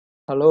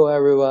Hello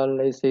everyone,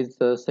 this is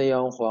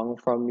Senyang Huang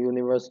from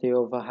University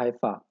of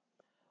Haifa.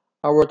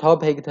 Our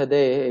topic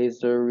today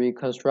is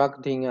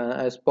reconstructing an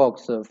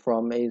icebox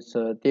from its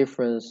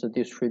difference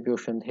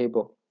distribution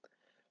table.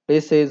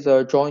 This is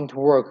a joint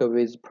work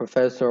with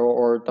Professor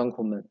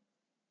Dunkelman.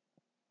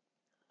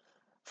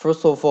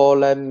 First of all,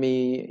 let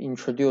me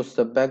introduce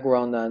the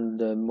background and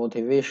the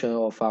motivation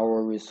of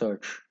our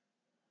research.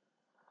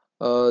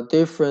 A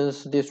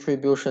difference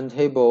distribution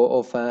table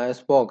of an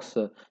icebox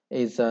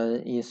is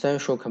an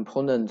essential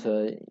component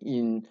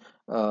in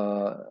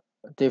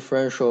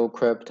differential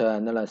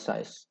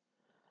cryptanalysis.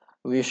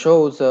 We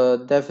show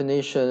the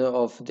definition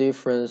of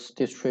difference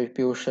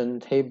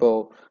distribution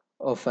table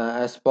of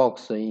an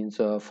icebox in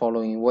the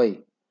following way.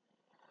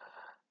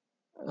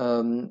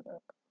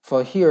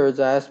 For here,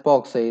 the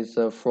icebox is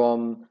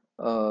from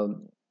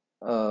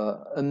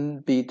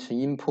n bit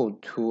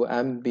input to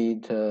m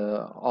bit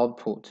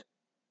output.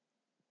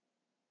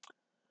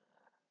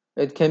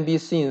 It can be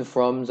seen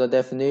from the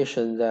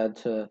definition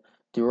that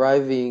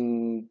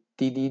deriving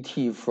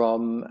DDT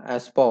from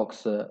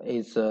icebox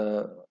is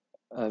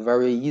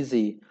very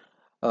easy,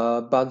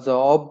 but the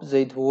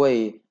opposite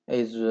way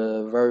is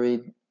a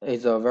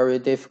very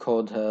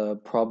difficult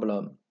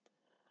problem.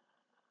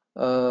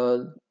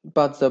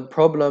 But the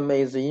problem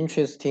is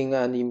interesting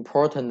and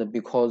important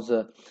because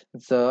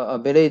the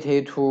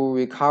ability to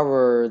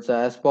recover the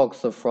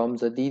icebox from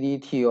the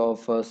DDT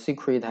of a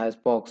secret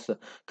icebox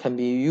can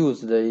be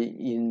used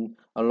in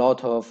a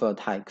lot of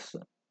attacks.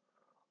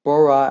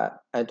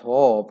 Bora et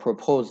al.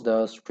 Proposed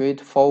a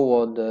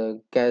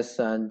straightforward guess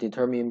and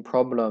determine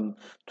problem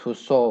to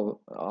solve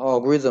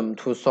algorithm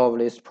to solve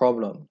this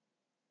problem.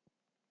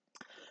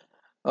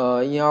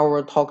 In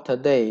our talk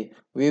today,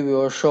 we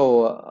will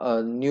show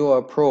a new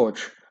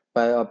approach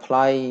by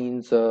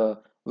applying the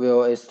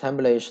will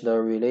establish the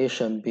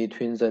relation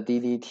between the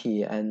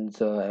DDT and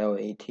the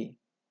LAT.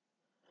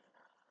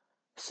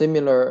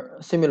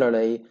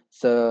 Similarly,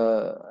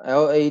 the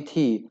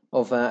LAT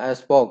of an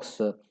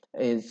icebox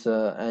is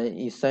an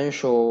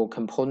essential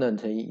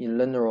component in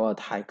linear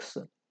attacks,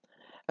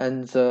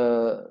 and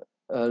the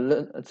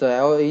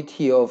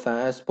LAT of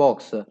an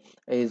icebox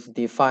is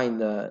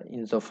defined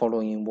in the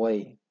following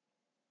way.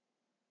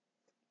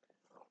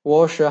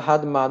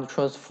 Walsh-Hadamard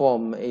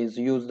transform is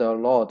used a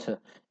lot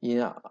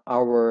in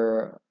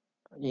our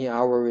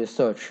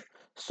research,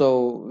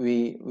 so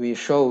we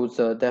show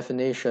the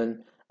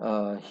definition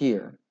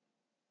here.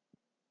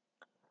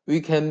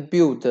 We can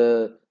build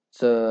the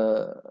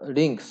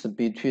links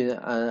between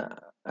an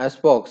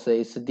icebox,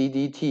 its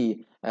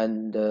DDT,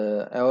 and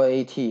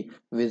LAT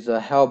with the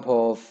help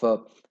of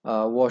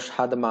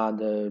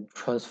Walsh-Hadamard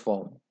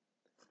transform.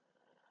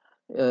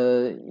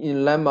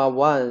 In lemma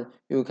 1,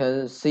 you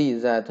can see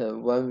that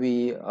when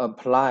we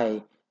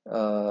apply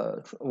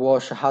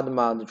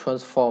Walsh-Hadamard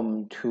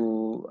transform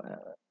to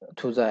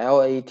the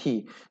LAT,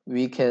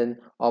 we can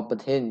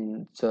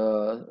obtain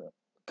the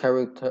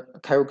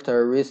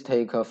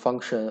characteristic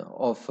function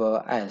of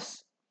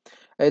S.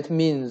 It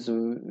means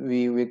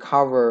we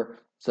recover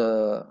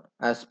the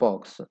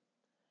icebox.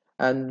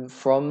 And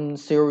from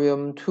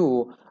theorem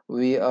 2,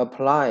 we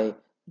apply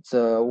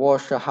the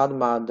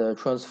Walsh-Hadamard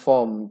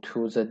transform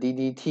to the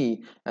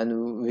DDT,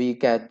 and we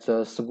get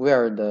the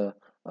squared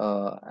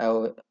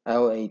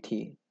LAT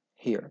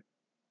here.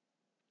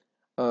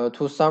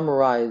 To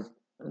summarize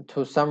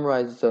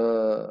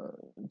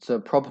the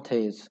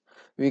properties,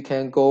 we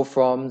can go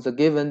from the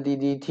given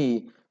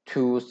DDT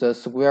to the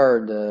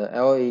squared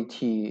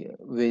LAT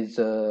with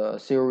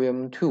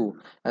theorem 2,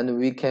 and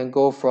we can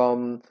go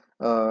from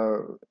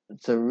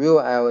the real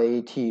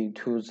LAT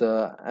to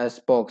the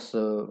icebox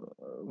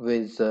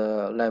with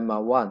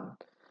lemma 1.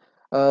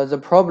 The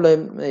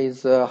problem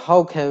is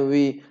how can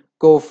we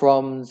go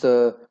from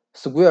the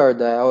squared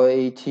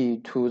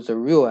LAT to the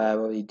real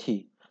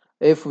LAT?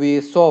 If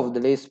we solve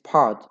this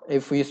part,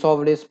 we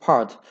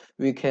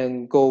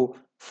can go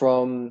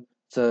from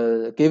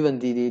the given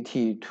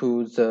DDT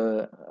to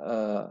the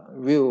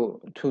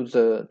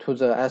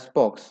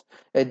icebox.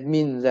 It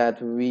means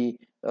that we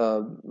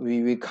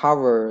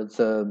recover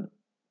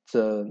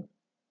the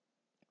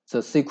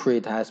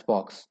secret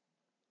icebox.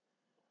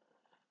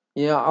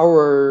 In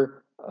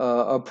our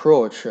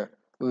approach,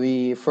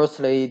 we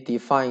firstly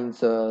define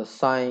the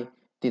sign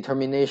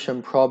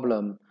determination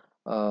problem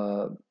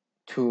to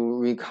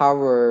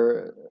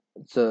recover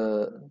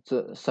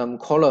some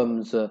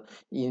columns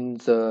in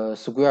the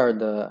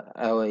squared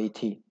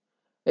LAT.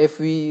 If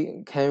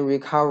we can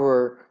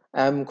recover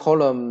m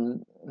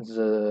columns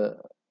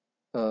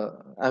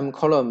in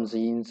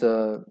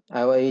the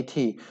LAT,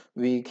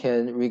 we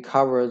can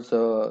recover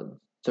the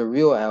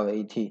real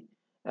LAT,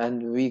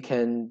 and we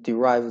can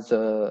derive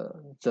the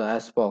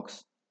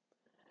icebox.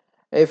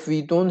 If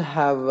we don't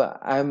have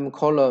m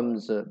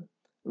columns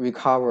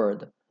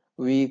recovered,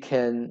 we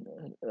can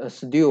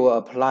still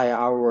apply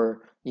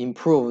our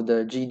improved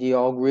GD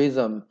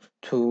algorithm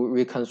to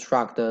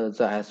reconstruct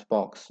the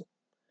icebox.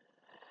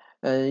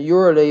 And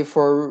usually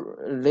for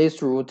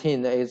this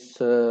routine, it's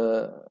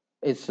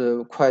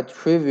quite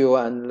trivial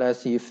and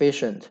less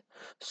efficient.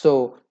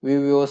 So we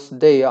will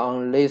stay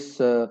on this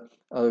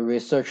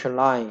research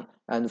line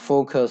and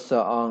focus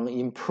on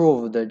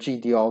improved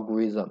GD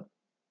algorithm.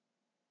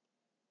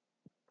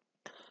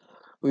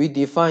 We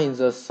define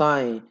the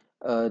sign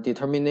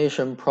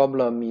determination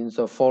problem in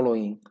the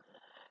following.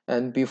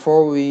 And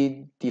before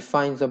we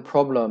define the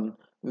problem,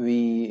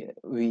 we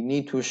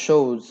need to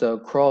show the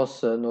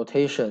cross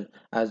notation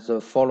as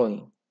the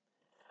following.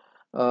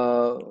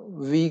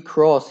 V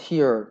cross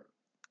here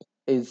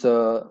is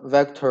a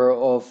vector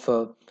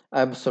of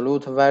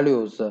absolute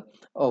values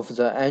of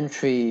the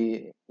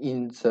entries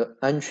in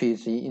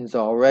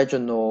the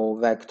original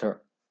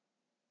vector.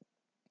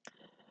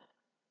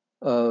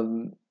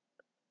 And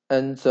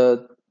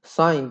the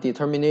sign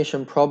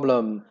determination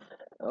problem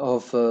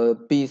of the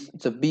B's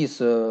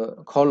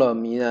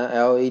column in an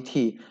LAT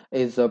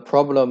is a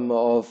problem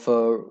of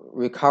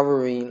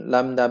recovering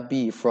lambda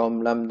B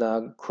from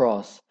lambda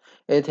cross.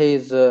 It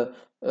is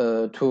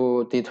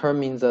to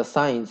determine the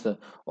signs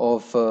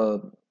of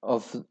a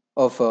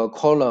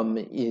column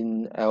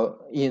in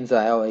the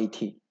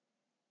LAT.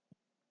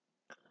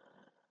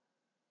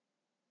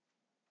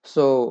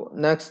 So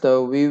next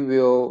we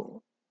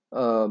will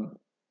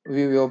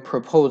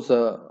propose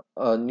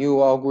a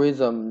new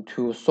algorithm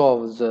to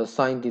solve the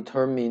sign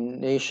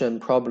determination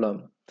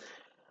problem.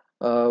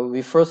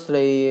 We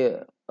firstly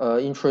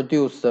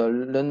introduce the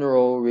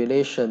linear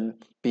relation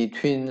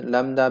between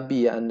lambda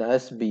b and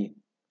SB.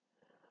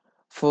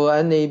 For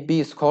any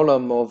B's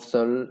column of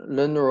the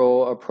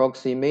linear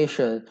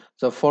approximation,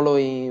 the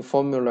following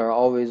formula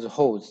always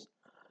holds.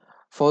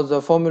 For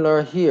the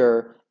formula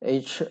here,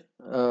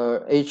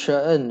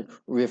 Hn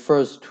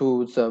refers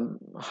to the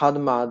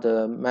Hadamard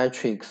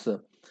matrix,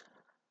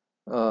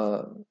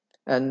 and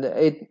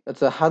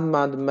the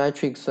Hadamard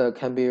matrix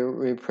can be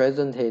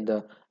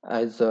represented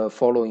as the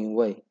following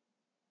way.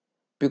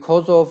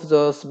 Because of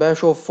the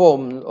special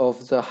form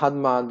of the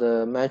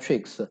Hadamard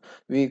matrix,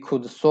 we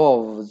could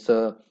solve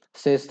the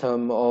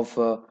system of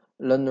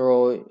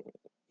linear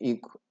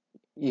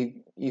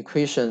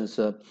equations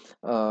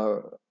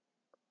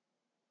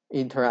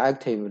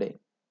interactively.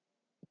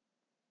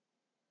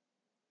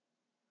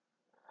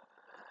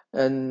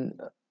 And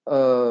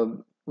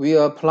we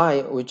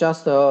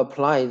just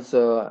apply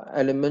the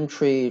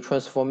elementary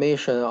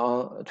transformation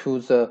to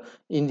the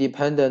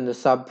independent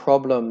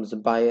subproblems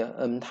by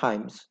n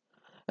times.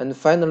 And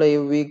finally,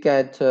 we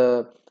get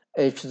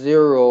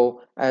H0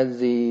 as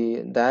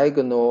the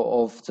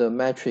diagonal of the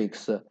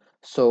matrix.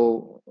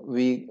 So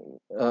we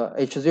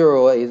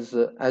H0 is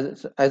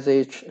as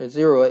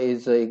H0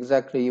 is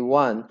exactly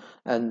 1,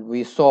 and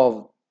we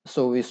solve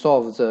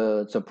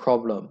the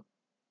problem.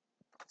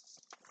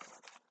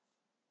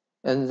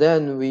 And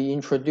then we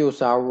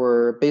introduce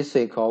our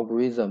basic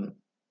algorithm.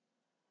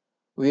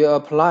 We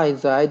apply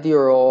the idea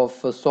of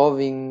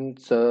solving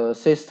the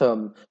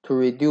system to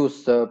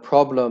reduce the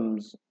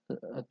problems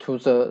to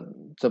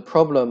the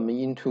problem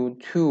into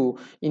two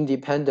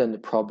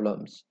independent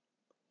problems.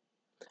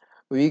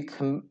 We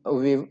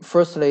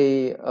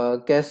firstly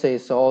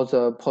guesses all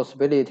the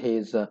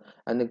possibilities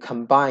and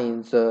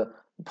combine the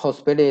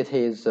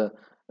possibilities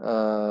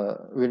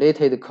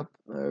related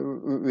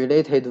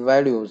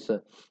values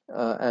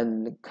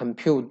and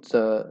compute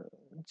the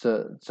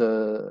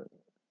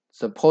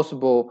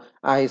possible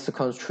ice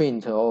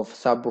constraint of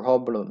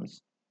subproblems.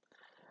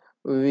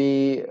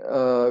 We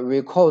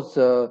record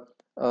the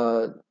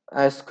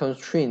ice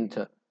constraint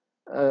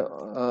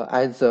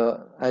as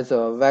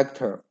a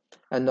vector,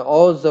 and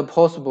all the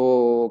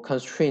possible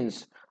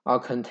constraints are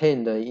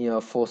contained in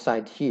a full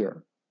set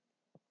here.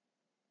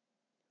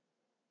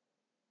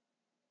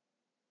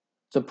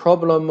 The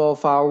problem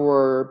of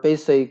our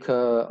basic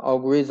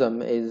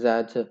algorithm is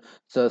that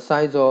the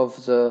size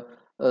of the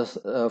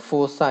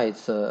full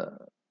sites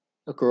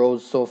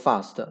grows so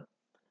fast.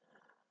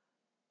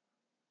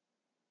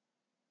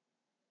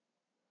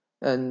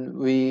 And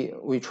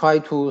we try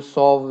to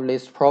solve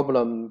this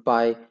problem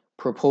by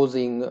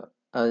proposing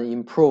an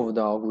improved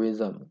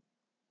algorithm.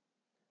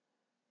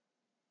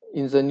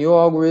 In the new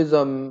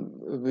algorithm,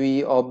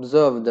 we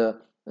observed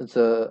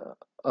the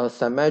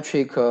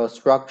symmetric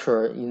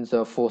structure in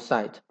the full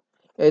site.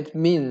 It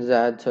means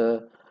that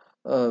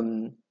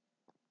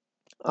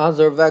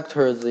other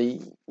vectors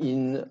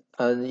in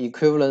an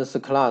equivalence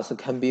class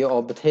can be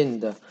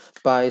obtained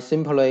by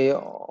simply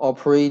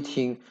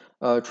operating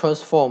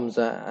transforms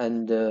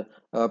and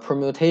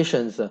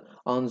permutations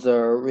on the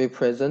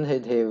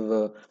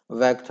representative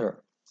vector.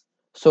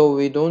 So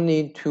we don't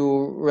need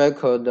to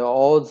record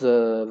all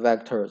the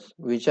vectors.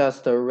 We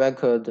just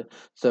record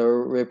the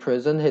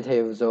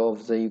representatives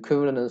of the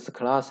equivalence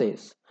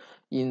classes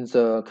in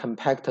the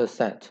compact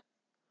set.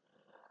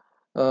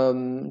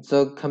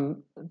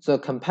 The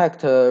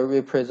compact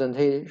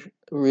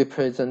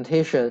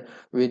representation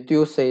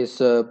reduces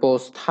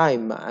both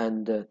time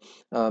and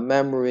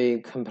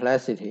memory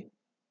complexity.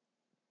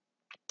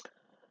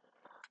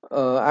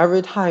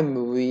 Every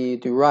time we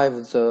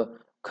derive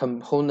the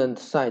component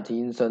set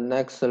in the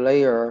next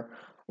layer,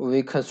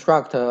 we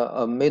construct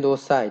a middle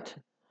set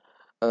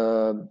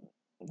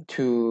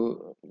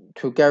to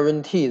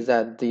guarantee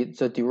that the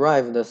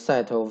derived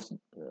set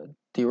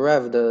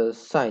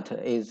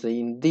is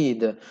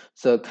indeed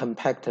the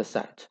compact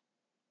set.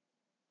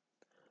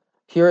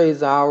 Here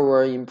is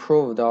our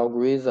improved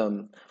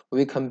algorithm.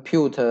 We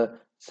compute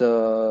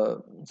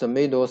the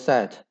middle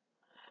set,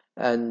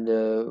 and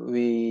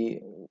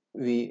we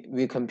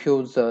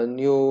compute the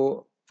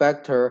new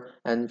vector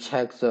and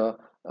check the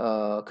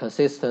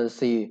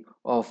consistency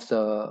of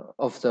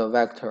the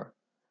vector.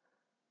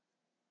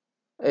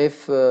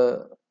 If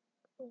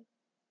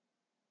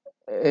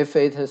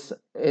it is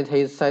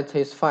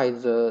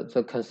satisfied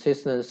the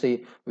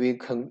consistency, we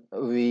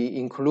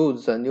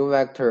include the new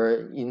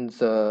vector in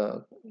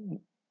the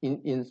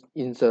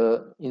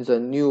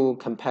new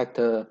compact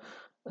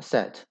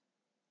set.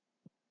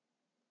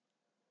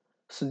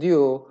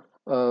 Still,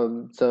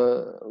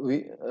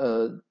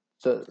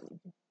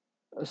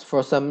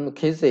 for some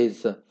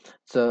cases,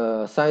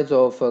 the size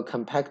of a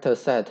compact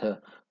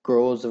set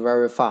grows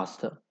very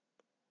fast.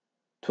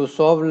 To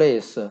solve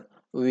this,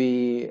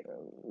 we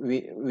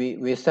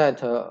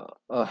set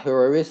a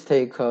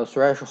heuristic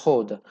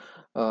threshold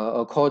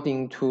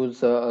according to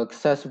the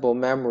accessible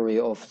memory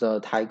of the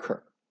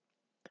attacker,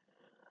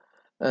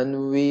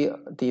 and we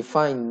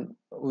define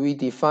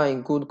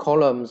good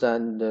columns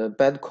and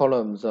bad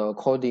columns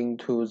according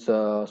to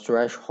the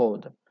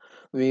threshold.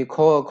 We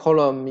call a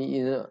column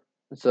in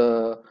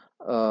the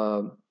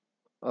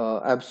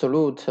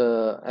absolute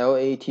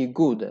LAT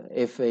good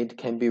if it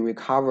can be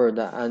recovered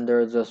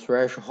under the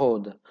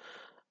threshold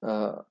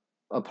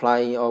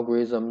applying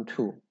algorithm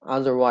 2.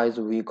 Otherwise,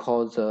 we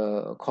call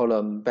the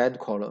column bad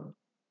column.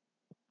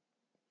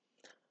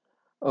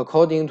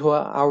 According to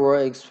our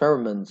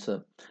experiments,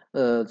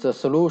 the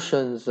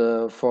solutions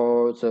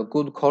for the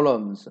good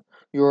columns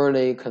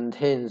usually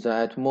contains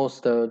at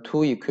most 2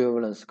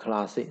 equivalence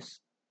classes.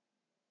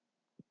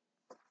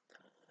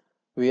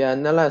 We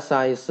analyze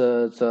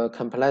the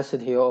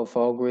complexity of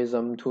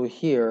algorithm 2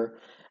 here,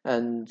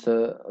 and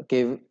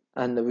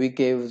we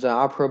give the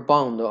upper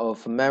bound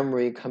of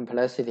memory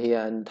complexity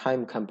and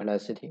time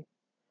complexity.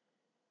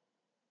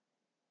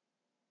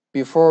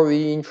 Before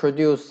we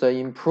introduce the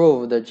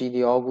improved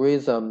GD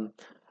algorithm,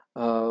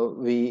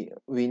 we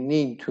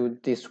need to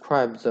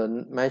describe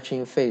the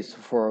matching phase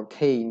for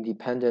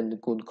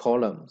k-independent good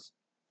columns.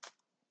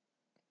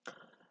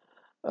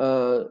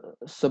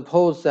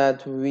 Suppose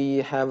that we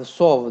have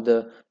solved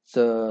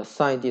the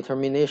sign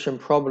determination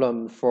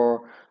problem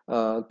for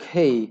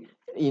k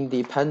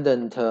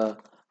independent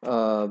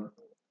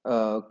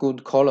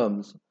good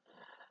columns.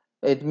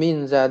 It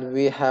means that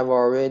we have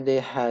already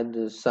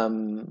had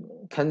some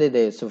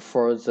candidates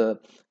for the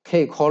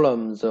k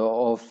columns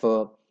of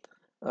the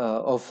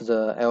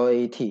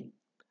LAT.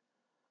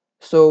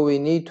 So we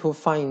need to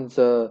find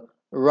the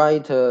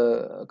right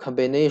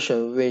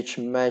combination which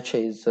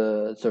matches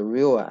the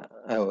real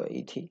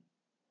LAT.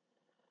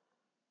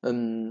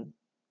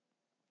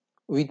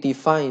 We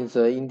define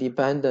the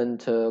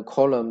independent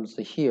columns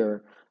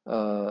here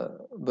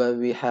when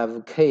we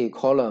have k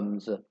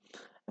columns,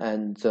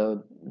 and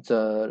the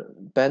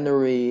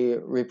binary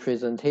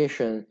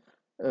representations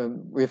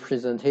of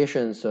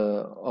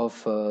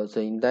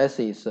the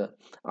indices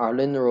are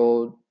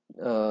linearly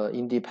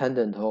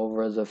independent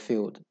over the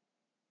field.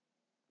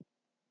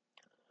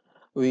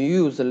 We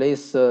use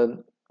this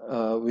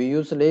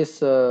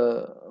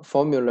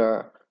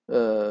formula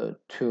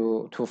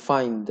to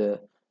find the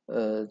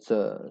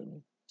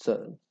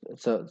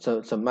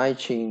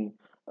matching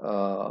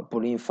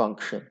Boolean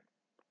function,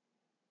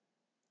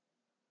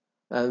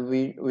 and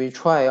we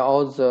try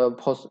all the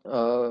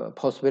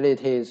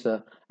possibilities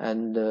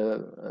and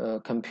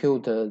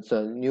compute the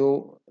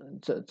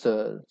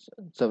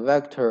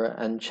vector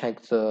and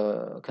check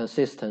the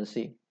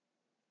consistency.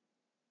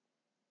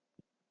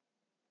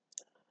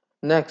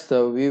 Next,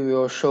 we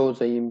will show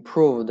the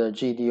improved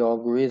GD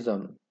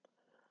algorithm.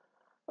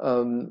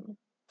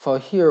 For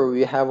here,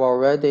 we have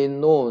already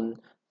known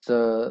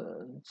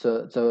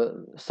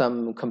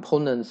some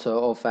components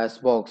of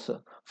S-box.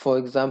 For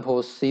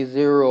example,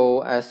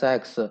 C0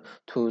 SX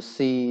to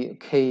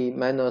CK-1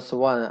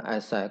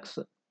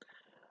 SX.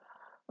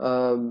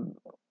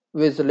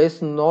 With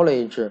this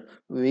knowledge,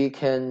 we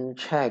can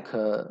check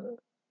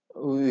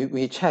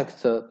we check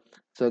the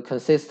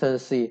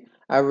consistency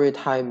every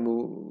time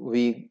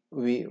we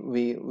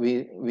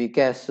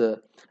guess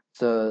the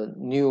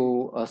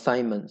new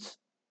assignments.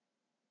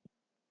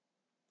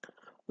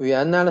 We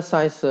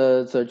analyze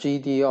the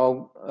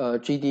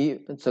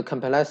the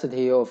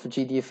complexity of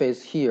GD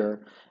phase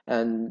here,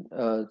 and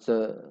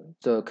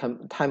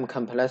the time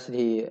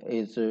complexity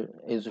is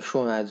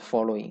shown as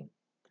following.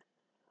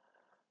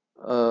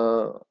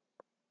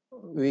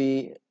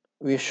 We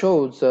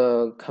show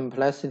the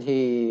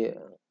complexity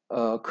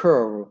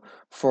curve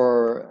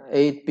for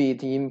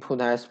 8-bit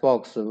input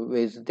S-box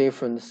with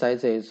different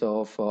sizes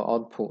of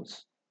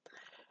outputs.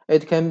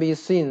 It can be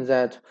seen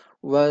that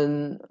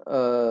when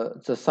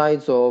the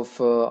size of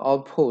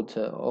output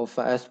of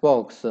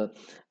S-box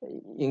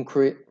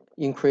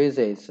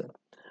increases,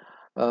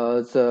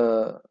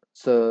 the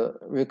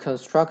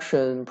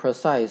reconstruction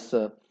precise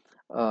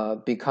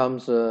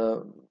becomes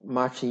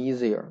much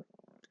easier.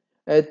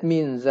 It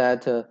means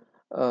that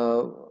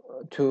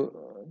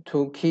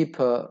to keep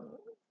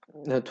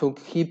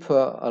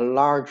a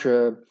large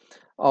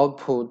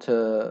output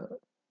to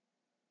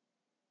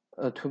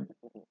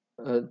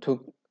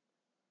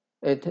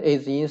it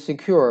is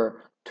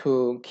insecure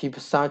to keep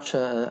such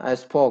an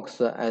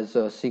Xbox as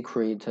a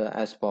secret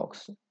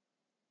Xbox.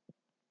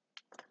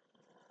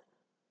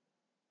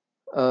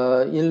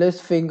 In this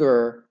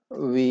figure,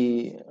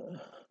 we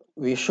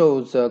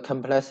show the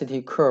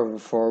complexity curve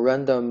for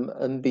random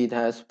n-bit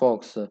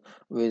Xbox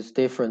with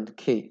different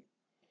key.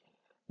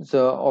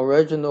 The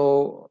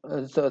original,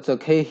 the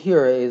key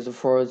here is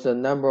for the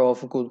number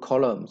of good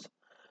columns.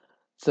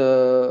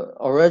 The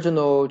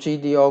original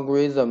GD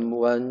algorithm,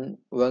 when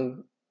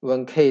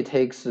k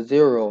takes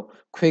 0,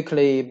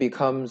 quickly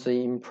becomes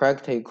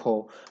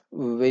impractical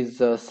with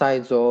the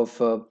size of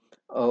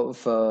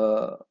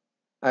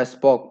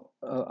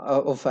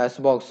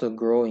Xbox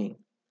growing.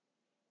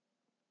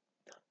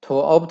 To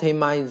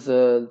optimize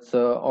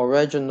the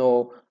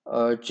original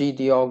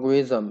GD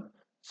algorithm,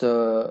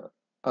 the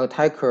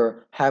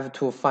attacker have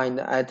to find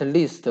at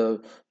least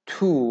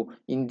 2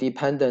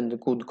 independent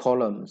good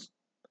columns.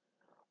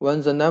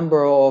 When the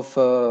number of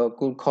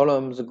good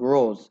columns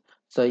grows,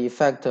 the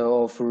effect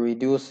of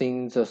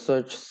reducing the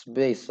search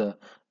space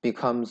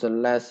becomes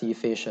less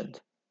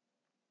efficient.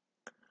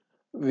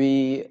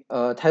 We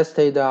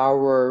tested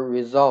our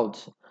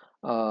results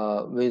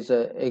with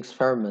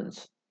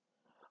experiments.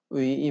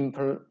 We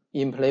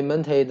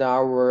implemented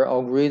our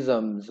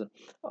algorithms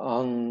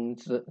on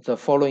the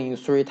following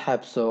 3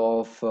 types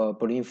of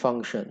Boolean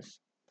functions.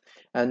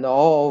 And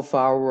all of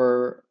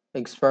our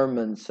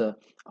experiments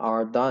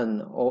are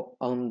done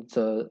on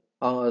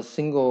a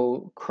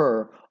single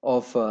core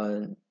of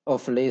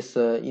this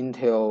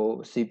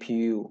Intel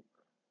CPU.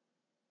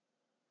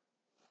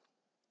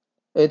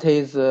 It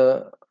is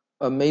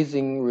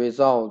amazing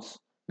results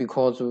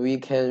because we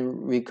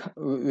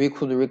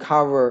could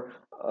recover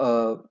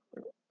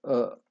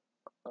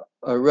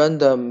a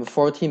random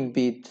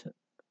 14-bit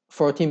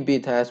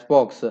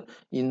Xbox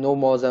in no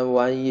more than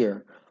 1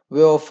 year.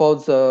 Well, for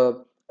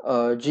the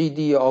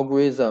GD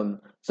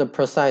algorithm, the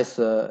process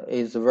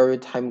is very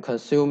time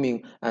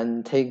consuming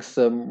and takes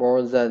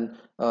more than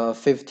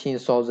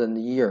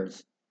 15,000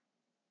 years.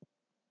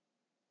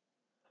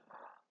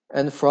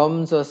 And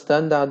from the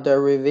standard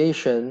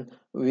derivation,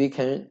 we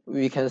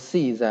can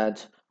see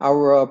that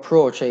our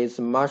approach is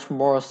much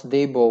more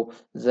stable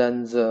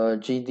than the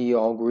GD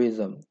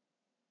algorithm.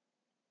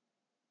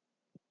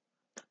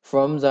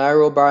 From the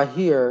arrow bar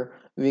here,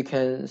 we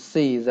can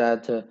see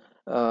that the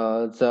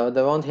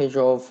advantage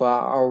of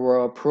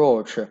our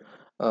approach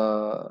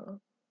over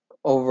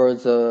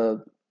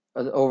the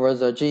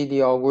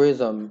GD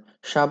algorithm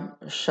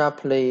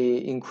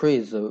sharply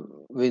increase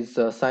with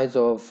the size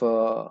of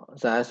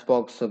the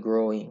Xbox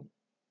growing.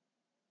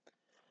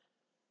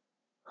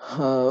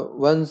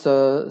 When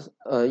the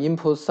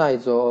input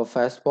size of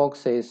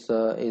Xbox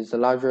is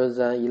larger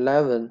than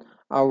 11,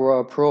 our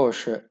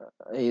approach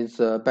is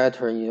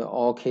better in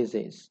all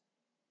cases.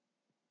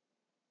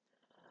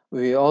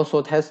 We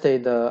also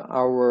tested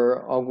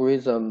our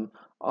algorithm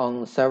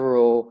on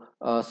several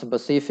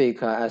specific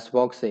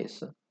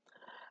Xboxes,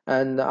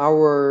 and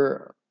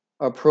our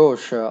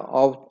approach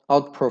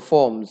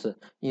outperforms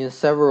in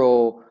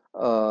several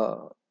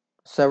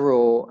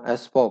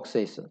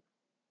Xboxes.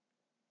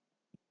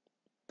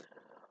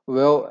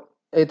 Well,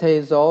 it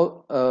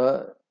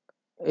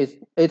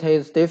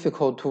is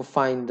difficult to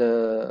find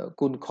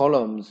good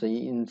columns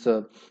in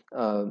the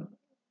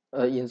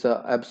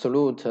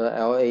absolute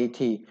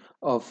LAT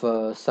of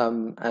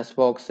some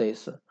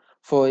Xboxes.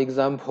 For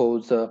example,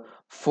 the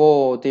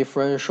 4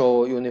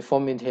 differential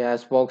uniformity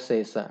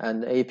Xboxes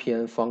and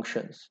APN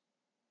functions.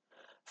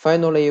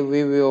 Finally,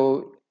 we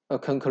will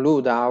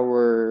conclude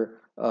our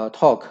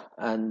talk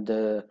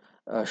and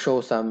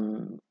show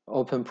some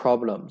open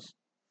problems.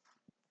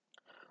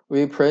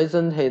 We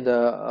presented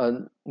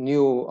a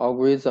new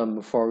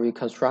algorithm for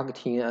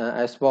reconstructing an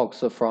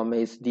Xbox from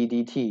its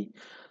DDT.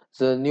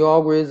 The new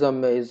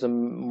algorithm is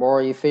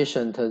more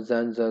efficient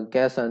than the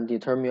guess and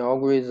determine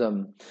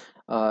algorithm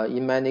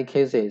in many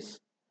cases.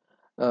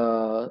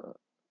 For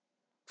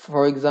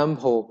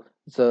example,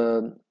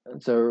 the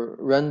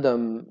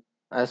random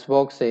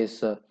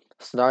Xboxes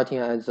starting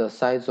at the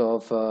size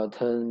of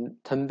 10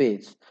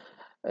 bits,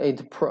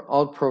 it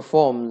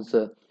outperforms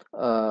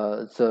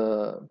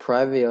the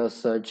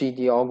previous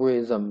GD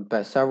algorithm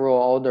by several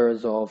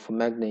orders of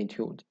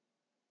magnitude.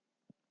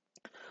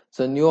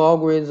 The new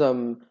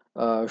algorithm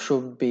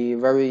should be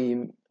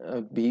very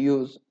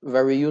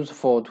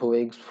useful to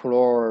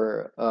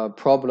explore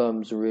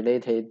problems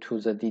related to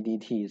the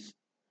DDTs.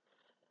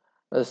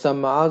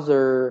 Some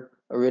other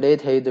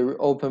related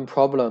open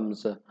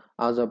problems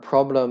are the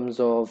problems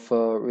of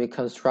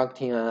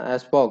reconstructing an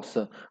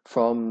Xbox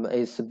from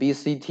its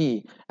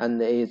BCT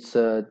and its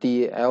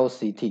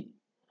DLCT.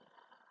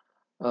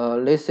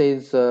 This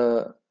is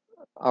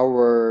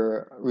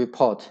our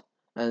report,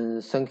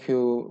 and thank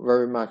you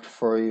very much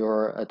for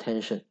your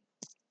attention.